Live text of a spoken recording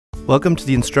Welcome to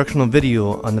the instructional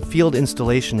video on the field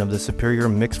installation of the Superior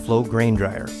Mixed Flow Grain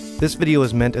Dryer. This video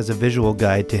is meant as a visual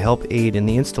guide to help aid in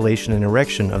the installation and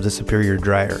erection of the Superior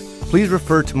dryer. Please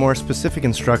refer to more specific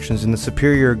instructions in the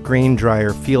Superior Grain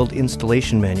Dryer Field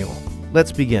Installation Manual.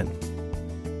 Let's begin.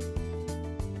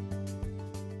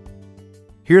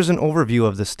 Here's an overview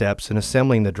of the steps in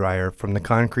assembling the dryer from the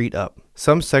concrete up.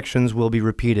 Some sections will be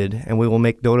repeated and we will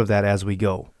make note of that as we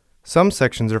go. Some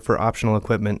sections are for optional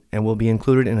equipment and will be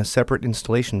included in a separate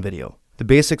installation video. The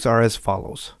basics are as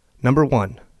follows. Number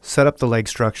 1. Set up the leg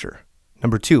structure.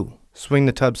 Number 2. Swing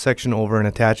the tub section over and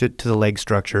attach it to the leg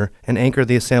structure and anchor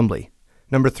the assembly.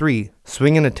 Number 3.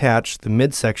 Swing and attach the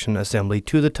midsection assembly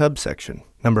to the tub section.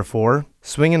 Number 4.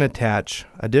 Swing and attach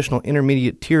additional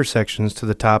intermediate tier sections to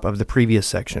the top of the previous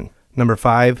section. Number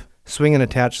 5. Swing and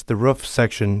attach the roof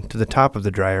section to the top of the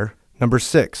dryer. Number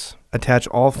 6. Attach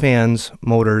all fans,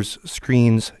 motors,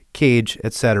 screens, cage,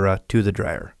 etc. to the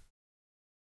dryer.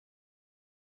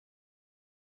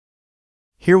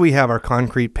 Here we have our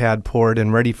concrete pad poured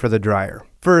and ready for the dryer.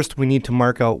 First, we need to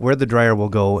mark out where the dryer will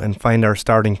go and find our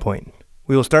starting point.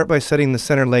 We will start by setting the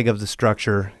center leg of the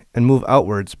structure and move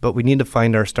outwards, but we need to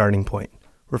find our starting point.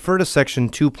 Refer to section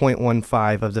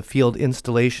 2.15 of the Field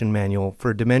Installation Manual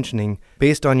for dimensioning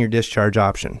based on your discharge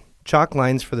option. Chalk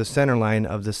lines for the center line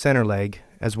of the center leg,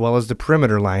 as well as the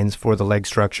perimeter lines for the leg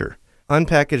structure.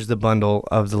 Unpackage the bundle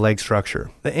of the leg structure.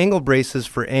 The angle braces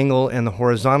for angle and the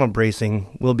horizontal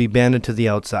bracing will be banded to the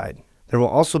outside. There will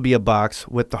also be a box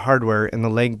with the hardware and the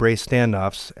leg brace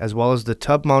standoffs, as well as the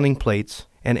tub mounting plates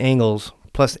and angles,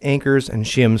 plus anchors and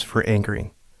shims for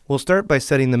anchoring. We'll start by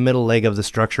setting the middle leg of the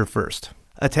structure first.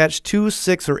 Attach two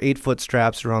 6 or 8 foot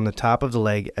straps around the top of the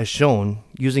leg as shown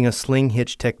using a sling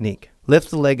hitch technique.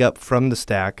 Lift the leg up from the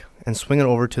stack and swing it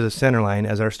over to the center line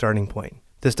as our starting point.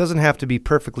 This doesn't have to be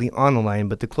perfectly on the line,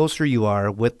 but the closer you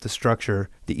are with the structure,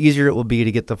 the easier it will be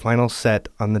to get the final set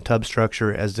on the tub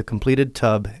structure, as the completed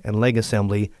tub and leg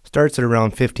assembly starts at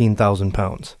around 15,000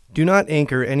 pounds. Do not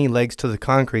anchor any legs to the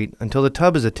concrete until the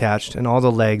tub is attached and all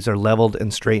the legs are leveled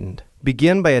and straightened.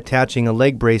 Begin by attaching a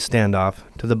leg brace standoff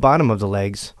to the bottom of the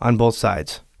legs on both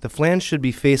sides. The flange should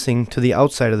be facing to the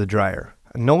outside of the dryer.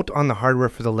 A note on the hardware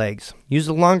for the legs. Use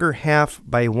the longer 1/2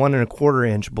 by 1 1/4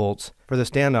 inch bolts for the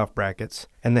standoff brackets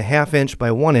and the 1/2 inch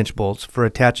by 1 inch bolts for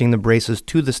attaching the braces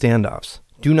to the standoffs.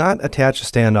 Do not attach a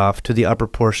standoff to the upper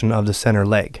portion of the center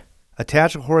leg.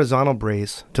 Attach a horizontal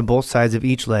brace to both sides of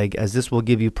each leg, as this will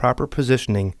give you proper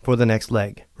positioning for the next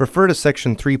leg. Refer to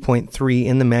section 3.3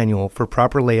 in the manual for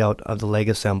proper layout of the leg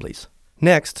assemblies.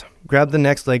 Next, grab the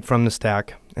next leg from the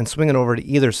stack and swing it over to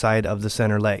either side of the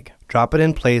center leg. Drop it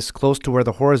in place close to where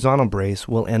the horizontal brace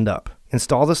will end up.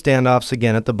 Install the standoffs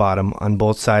again at the bottom on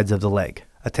both sides of the leg.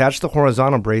 Attach the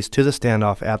horizontal brace to the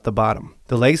standoff at the bottom.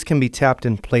 The legs can be tapped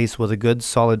in place with a good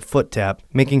solid foot tap,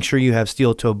 making sure you have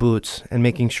steel toe boots and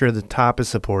making sure the top is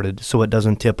supported so it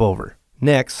doesn't tip over.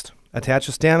 Next, attach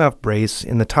a standoff brace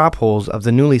in the top holes of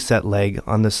the newly set leg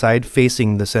on the side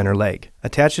facing the center leg.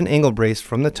 Attach an angle brace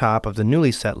from the top of the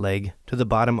newly set leg to the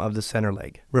bottom of the center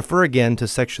leg. Refer again to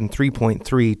section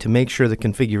 3.3 to make sure the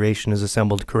configuration is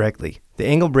assembled correctly. The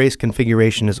angle brace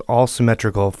configuration is all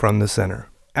symmetrical from the center.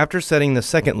 After setting the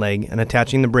second leg and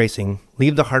attaching the bracing,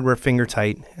 leave the hardware finger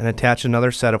tight and attach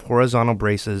another set of horizontal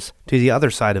braces to the other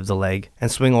side of the leg and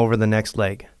swing over the next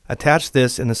leg. Attach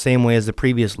this in the same way as the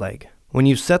previous leg. When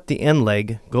you've set the end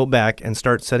leg, go back and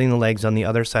start setting the legs on the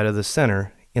other side of the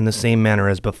center in the same manner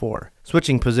as before,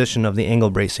 switching position of the angle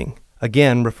bracing.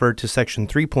 Again, refer to section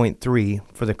 3.3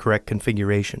 for the correct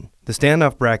configuration. The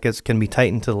standoff brackets can be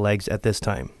tightened to the legs at this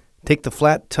time. Take the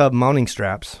flat tub mounting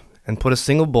straps and put a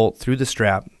single bolt through the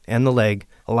strap and the leg,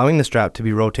 allowing the strap to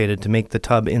be rotated to make the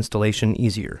tub installation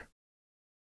easier.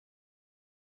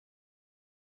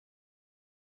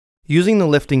 Using the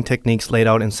lifting techniques laid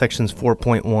out in sections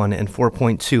 4.1 and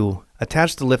 4.2,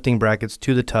 attach the lifting brackets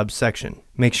to the tub section.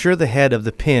 Make sure the head of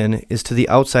the pin is to the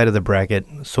outside of the bracket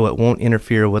so it won't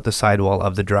interfere with the sidewall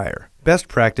of the dryer. Best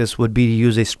practice would be to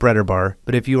use a spreader bar,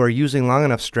 but if you are using long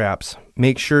enough straps,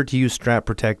 make sure to use strap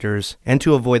protectors and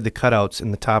to avoid the cutouts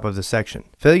in the top of the section.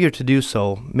 Failure to do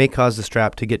so may cause the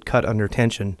strap to get cut under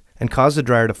tension and cause the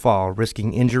dryer to fall,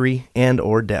 risking injury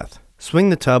and/or death.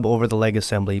 Swing the tub over the leg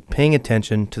assembly, paying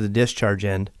attention to the discharge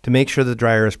end to make sure the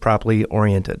dryer is properly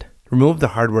oriented. Remove the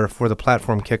hardware for the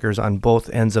platform kickers on both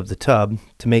ends of the tub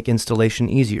to make installation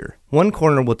easier. One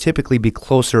corner will typically be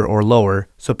closer or lower,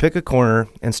 so pick a corner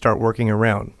and start working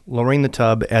around, lowering the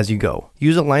tub as you go.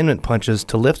 Use alignment punches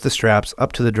to lift the straps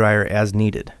up to the dryer as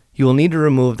needed. You will need to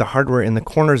remove the hardware in the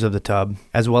corners of the tub,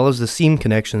 as well as the seam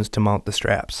connections to mount the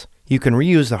straps. You can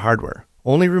reuse the hardware.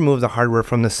 Only remove the hardware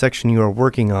from the section you are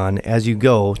working on as you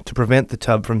go to prevent the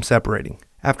tub from separating.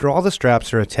 After all the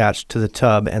straps are attached to the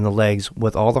tub and the legs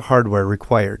with all the hardware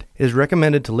required, it is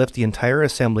recommended to lift the entire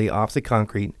assembly off the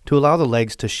concrete to allow the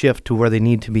legs to shift to where they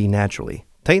need to be naturally.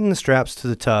 Tighten the straps to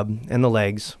the tub and the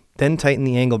legs, then tighten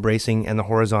the angle bracing and the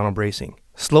horizontal bracing.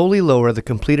 Slowly lower the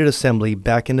completed assembly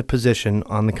back into position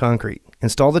on the concrete.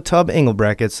 Install the tub angle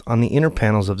brackets on the inner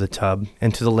panels of the tub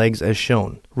and to the legs as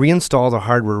shown. Reinstall the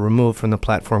hardware removed from the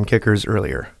platform kickers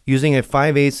earlier. Using a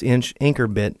 5/8 inch anchor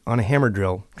bit on a hammer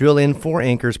drill, drill in 4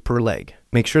 anchors per leg.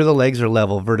 Make sure the legs are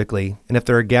level vertically, and if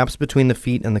there are gaps between the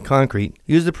feet and the concrete,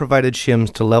 use the provided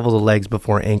shims to level the legs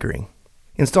before anchoring.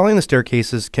 Installing the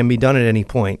staircases can be done at any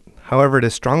point. However, it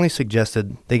is strongly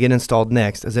suggested they get installed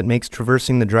next as it makes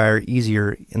traversing the dryer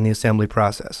easier in the assembly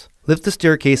process. Lift the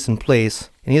staircase in place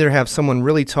and either have someone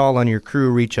really tall on your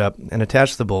crew reach up and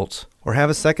attach the bolts, or have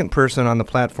a second person on the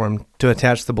platform to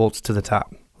attach the bolts to the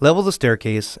top. Level the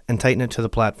staircase and tighten it to the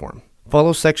platform.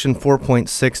 Follow section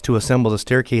 4.6 to assemble the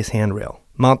staircase handrail.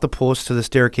 Mount the post to the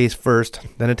staircase first,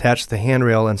 then attach the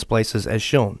handrail and splices as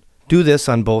shown. Do this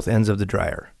on both ends of the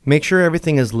dryer. Make sure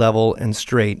everything is level and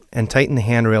straight and tighten the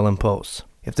handrail and posts.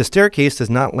 If the staircase does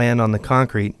not land on the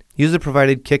concrete, use the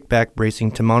provided kickback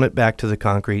bracing to mount it back to the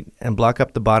concrete and block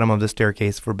up the bottom of the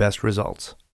staircase for best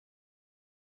results.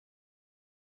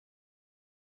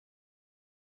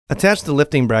 Attach the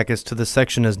lifting brackets to the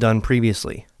section as done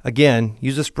previously. Again,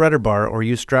 use a spreader bar or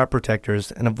use strap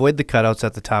protectors and avoid the cutouts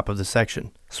at the top of the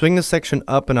section. Swing the section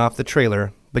up and off the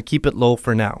trailer, but keep it low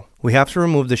for now. We have to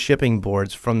remove the shipping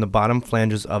boards from the bottom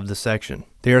flanges of the section.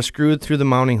 They are screwed through the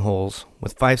mounting holes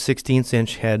with 5/16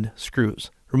 inch head screws.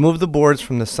 Remove the boards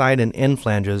from the side and end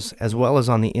flanges as well as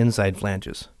on the inside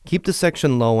flanges. Keep the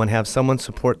section low and have someone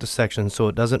support the section so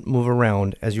it doesn't move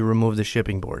around as you remove the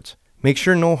shipping boards. Make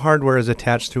sure no hardware is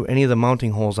attached through any of the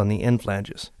mounting holes on the end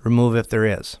flanges. Remove if there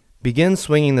is. Begin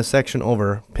swinging the section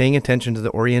over, paying attention to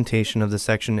the orientation of the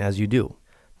section as you do.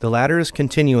 The ladder is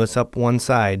continuous up one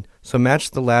side, so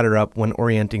match the ladder up when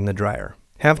orienting the dryer.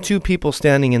 Have 2 people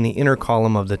standing in the inner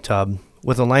column of the tub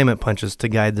with alignment punches to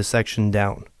guide the section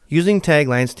down. Using tag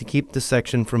lines to keep the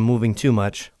section from moving too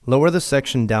much, lower the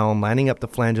section down, lining up the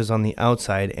flanges on the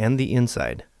outside and the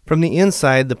inside. From the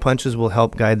inside, the punches will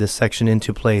help guide the section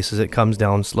into place as it comes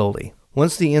down slowly.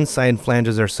 Once the inside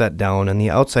flanges are set down and the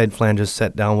outside flanges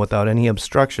set down without any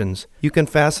obstructions, you can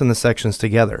fasten the sections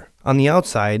together. On the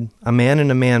outside, a man in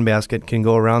a man basket can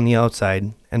go around the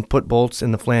outside and put bolts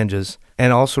in the flanges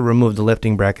and also remove the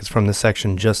lifting brackets from the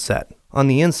section just set. On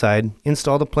the inside,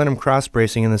 install the plenum cross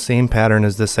bracing in the same pattern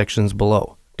as the sections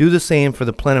below. Do the same for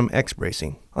the plenum X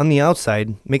bracing. On the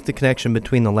outside, make the connection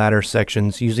between the ladder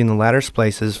sections using the ladder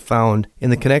splices found in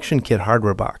the connection kit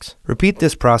hardware box. Repeat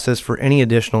this process for any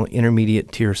additional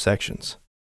intermediate tier sections.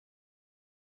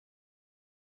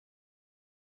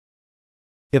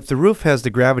 If the roof has the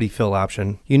gravity fill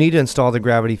option, you need to install the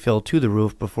gravity fill to the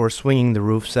roof before swinging the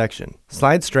roof section.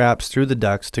 Slide straps through the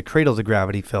ducts to cradle the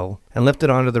gravity fill and lift it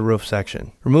onto the roof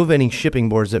section. Remove any shipping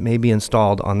boards that may be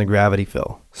installed on the gravity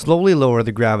fill. Slowly lower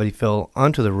the gravity fill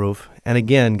onto the roof and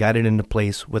again guide it into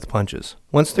place with punches.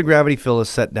 Once the gravity fill is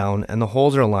set down and the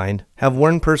holes are aligned, have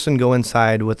one person go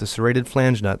inside with the serrated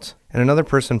flange nuts and another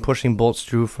person pushing bolts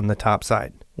through from the top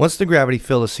side. Once the gravity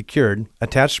fill is secured,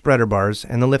 attach spreader bars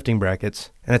and the lifting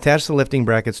brackets, and attach the lifting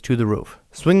brackets to the roof.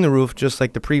 Swing the roof just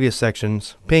like the previous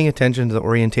sections, paying attention to the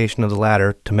orientation of the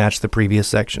ladder to match the previous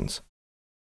sections.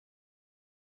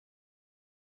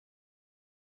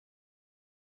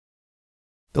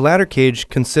 The ladder cage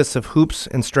consists of hoops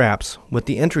and straps, with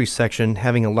the entry section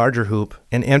having a larger hoop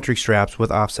and entry straps with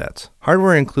offsets.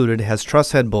 Hardware included has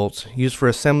truss head bolts used for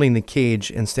assembling the cage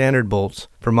and standard bolts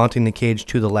for mounting the cage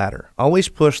to the ladder. Always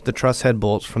push the truss head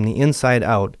bolts from the inside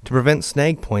out to prevent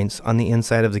snag points on the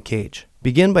inside of the cage.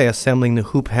 Begin by assembling the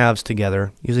hoop halves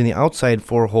together using the outside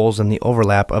 4 holes in the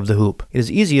overlap of the hoop. It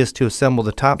is easiest to assemble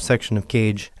the top section of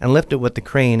cage and lift it with the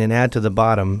crane and add to the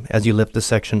bottom as you lift the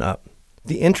section up.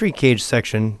 The entry cage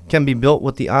section can be built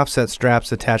with the offset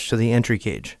straps attached to the entry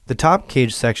cage. The top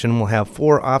cage section will have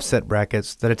 4 offset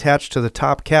brackets that attach to the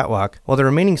top catwalk, while the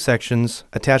remaining sections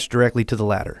attach directly to the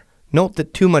ladder. Note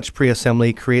that too much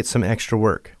pre-assembly creates some extra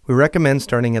work. We recommend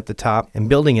starting at the top and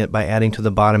building it by adding to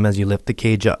the bottom as you lift the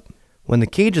cage up. When the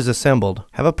cage is assembled,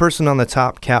 have a person on the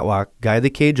top catwalk guide the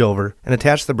cage over and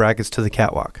attach the brackets to the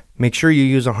catwalk. Make sure you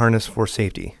use a harness for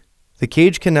safety. The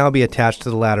cage can now be attached to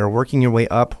the ladder, working your way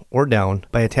up or down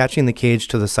by attaching the cage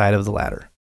to the side of the ladder.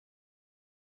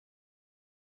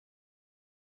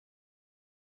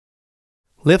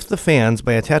 Lift the fans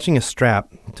by attaching a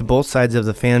strap to both sides of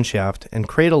the fan shaft and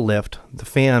cradle lift the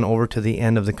fan over to the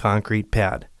end of the concrete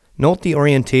pad. Note the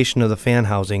orientation of the fan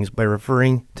housings by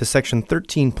referring to section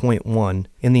 13.1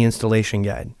 in the installation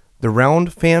guide. The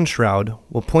round fan shroud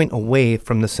will point away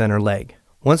from the center leg.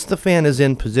 Once the fan is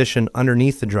in position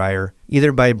underneath the dryer,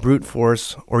 either by brute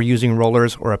force or using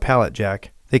rollers or a pallet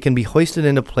jack, they can be hoisted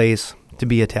into place to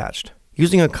be attached.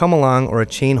 Using a come-along or a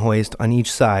chain hoist on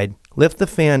each side, lift the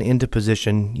fan into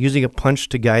position using a punch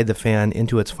to guide the fan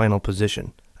into its final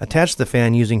position. Attach the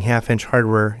fan using half-inch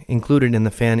hardware included in the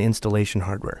fan installation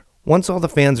hardware. Once all the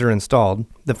fans are installed,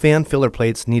 the fan filler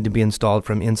plates need to be installed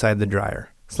from inside the dryer.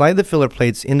 Slide the filler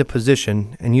plates into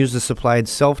position and use the supplied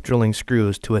self-drilling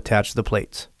screws to attach the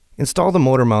plates. Install the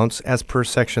motor mounts as per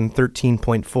section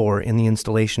 13.4 in the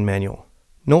installation manual.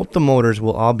 Note the motors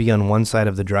will all be on one side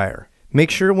of the dryer.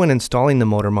 Make sure when installing the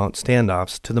motor mount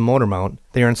standoffs to the motor mount,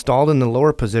 they are installed in the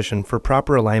lower position for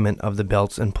proper alignment of the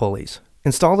belts and pulleys.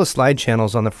 Install the slide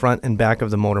channels on the front and back of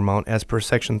the motor mount as per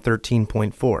section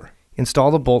 13.4.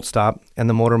 Install the bolt stop and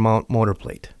the motor mount motor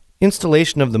plate.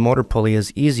 Installation of the motor pulley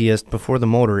is easiest before the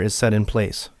motor is set in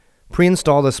place.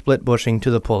 Pre-install the split bushing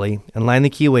to the pulley and line the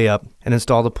keyway up and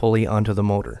install the pulley onto the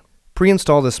motor.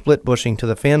 Pre-install the split bushing to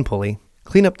the fan pulley.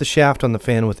 Clean up the shaft on the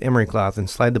fan with emery cloth and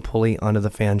slide the pulley onto the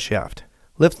fan shaft.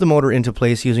 Lift the motor into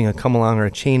place using a come-along or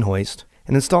a chain hoist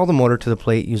and install the motor to the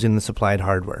plate using the supplied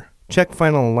hardware. Check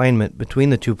final alignment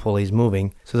between the two pulleys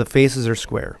moving so the faces are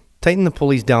square. Tighten the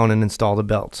pulleys down and install the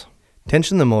belts.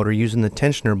 Tension the motor using the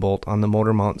tensioner bolt on the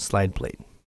motor mount slide plate.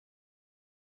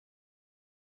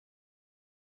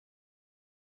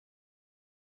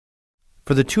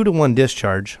 For the 2-to-1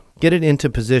 discharge, get it into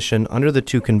position under the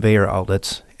two conveyor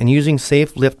outlets and using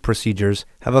safe lift procedures,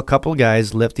 have a couple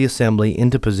guys lift the assembly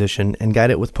into position and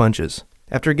guide it with punches.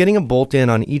 After getting a bolt in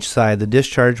on each side, the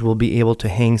discharge will be able to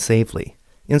hang safely.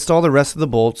 Install the rest of the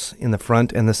bolts in the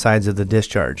front and the sides of the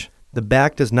discharge. The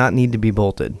back does not need to be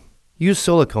bolted. Use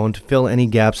silicone to fill any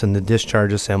gaps in the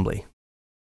discharge assembly.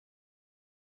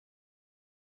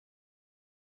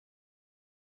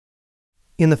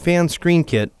 In the fan screen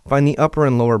kit, find the upper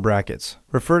and lower brackets.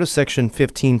 Refer to section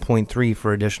 15.3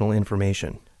 for additional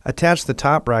information. Attach the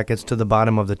top brackets to the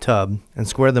bottom of the tub and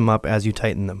square them up as you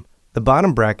tighten them. The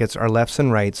bottom brackets are lefts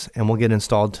and rights and will get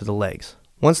installed to the legs.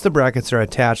 Once the brackets are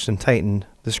attached and tightened,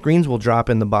 the screens will drop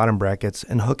in the bottom brackets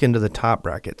and hook into the top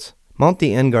brackets. Mount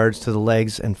the end guards to the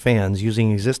legs and fans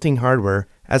using existing hardware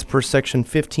as per section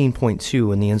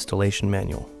 15.2 in the installation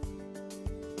manual.